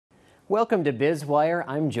Welcome to Biz Wire.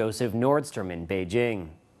 I'm Joseph Nordstrom in Beijing.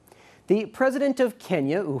 The president of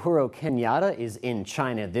Kenya, Uhuru Kenyatta, is in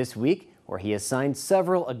China this week, where he has signed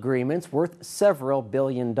several agreements worth several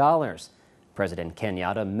 $billions. President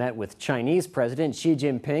Kenyatta met with Chinese President Xi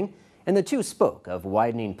Jinping, and the two spoke of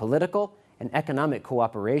widening political and economic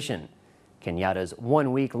cooperation. Kenyatta's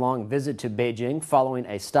one-week-long visit to Beijing following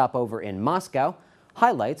a stopover in Moscow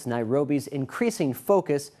highlights Nairobi's increasing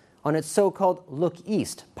focus on its so-called Look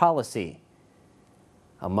East policy.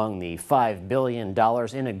 Among the $5 billion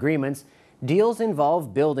in agreements, deals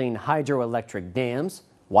involve building hydroelectric dams,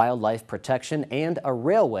 wildlife protection, and a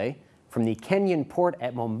railway from the Kenyan port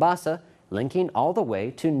at Mombasa linking all the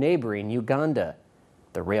way to neighboring Uganda.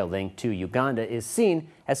 The rail link to Uganda is seen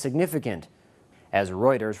as significant. As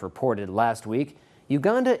Reuters reported last week,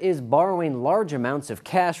 Uganda is borrowing large amounts of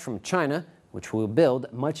cash from China, which will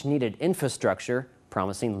build much-needed infrastructure,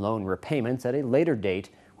 promising loan repayments at a later date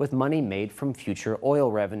with money made from future oil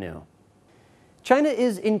revenue. China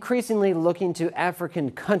is increasingly looking to African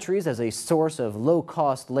countries as a source of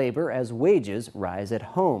low-cost labor as wages rise at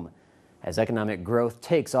home. As economic growth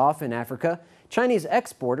takes off in Africa, Chinese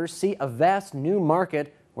exporters see a vast new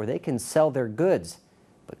market where they can sell their goods.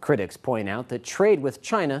 But critics point out that trade with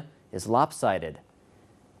China is lopsided.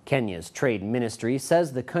 Kenya's trade ministry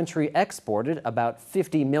says the country exported about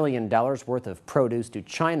 $50 million worth of produce to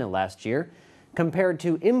China last year, compared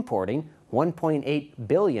to importing $1.8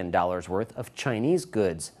 billion worth of Chinese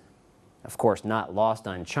goods. Of course, not lost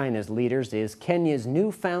on China's leaders is Kenya's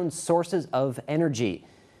newfound sources of energy.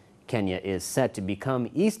 Kenya is set to become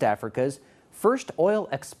East Africa's first oil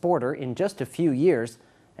exporter in just a few years,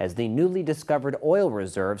 as the newly discovered oil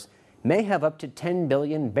reserves may have up to 10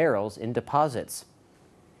 billion barrels in deposits.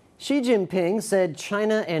 Xi Jinping said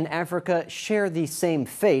China and Africa share the same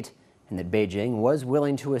fate and that Beijing was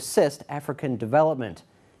willing to assist African development.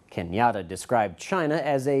 Kenyatta described China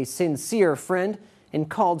as a sincere friend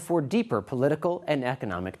and called for deeper political and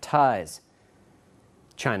economic ties.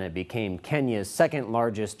 China became Kenya's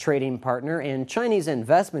second-largest trading partner, and Chinese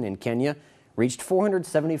investment in Kenya reached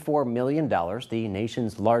 $474 million, the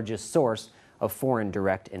nation's largest source of foreign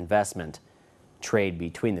direct investment. Trade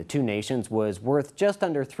between the two nations was worth just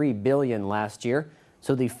under $3 billion last year,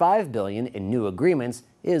 so the $5 billion in new agreements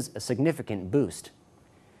is a significant boost.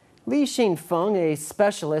 Li Xinfeng, a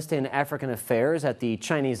specialist in African affairs at the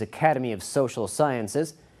Chinese Academy of Social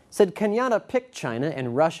Sciences, said Kenyatta picked China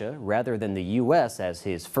and Russia rather than the U.S. as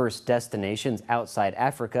his first destinations outside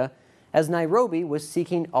Africa, as Nairobi was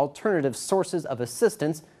seeking alternative sources of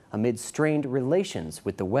assistance amid strained relations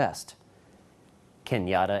with the West.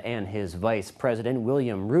 Kenyatta and his vice president,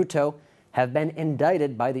 William Ruto, have been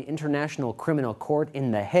indicted by the International Criminal Court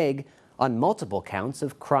in The Hague on multiple counts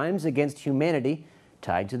of crimes against humanity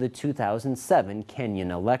tied to the 2007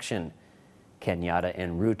 Kenyan election. Kenyatta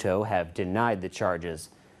and Ruto have denied the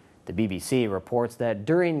charges. The BBC reports that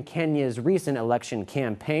during Kenya's recent election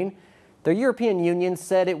campaign, the European Union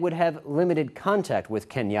said it would have limited contact with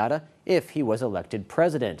Kenyatta if he was elected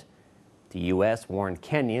president. The U.S. warned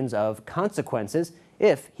Kenyans of consequences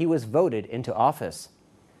if he was voted into office.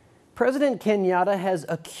 President Kenyatta has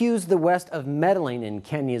accused the West of meddling in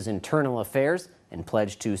Kenya's internal affairs and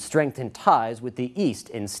pledged to strengthen ties with the East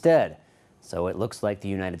instead. So it looks like the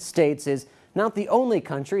United States is not the only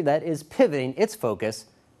country that is pivoting its focus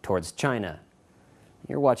towards China.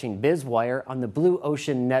 You're watching Biz Wire on the Blue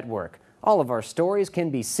Ocean Network. All of our stories can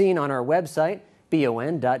be seen on our website,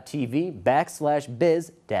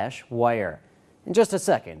 BON.TV/biz-wire. In just a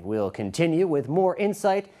second, we'll continue with more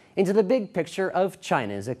insight into the big picture of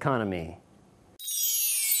China's economy.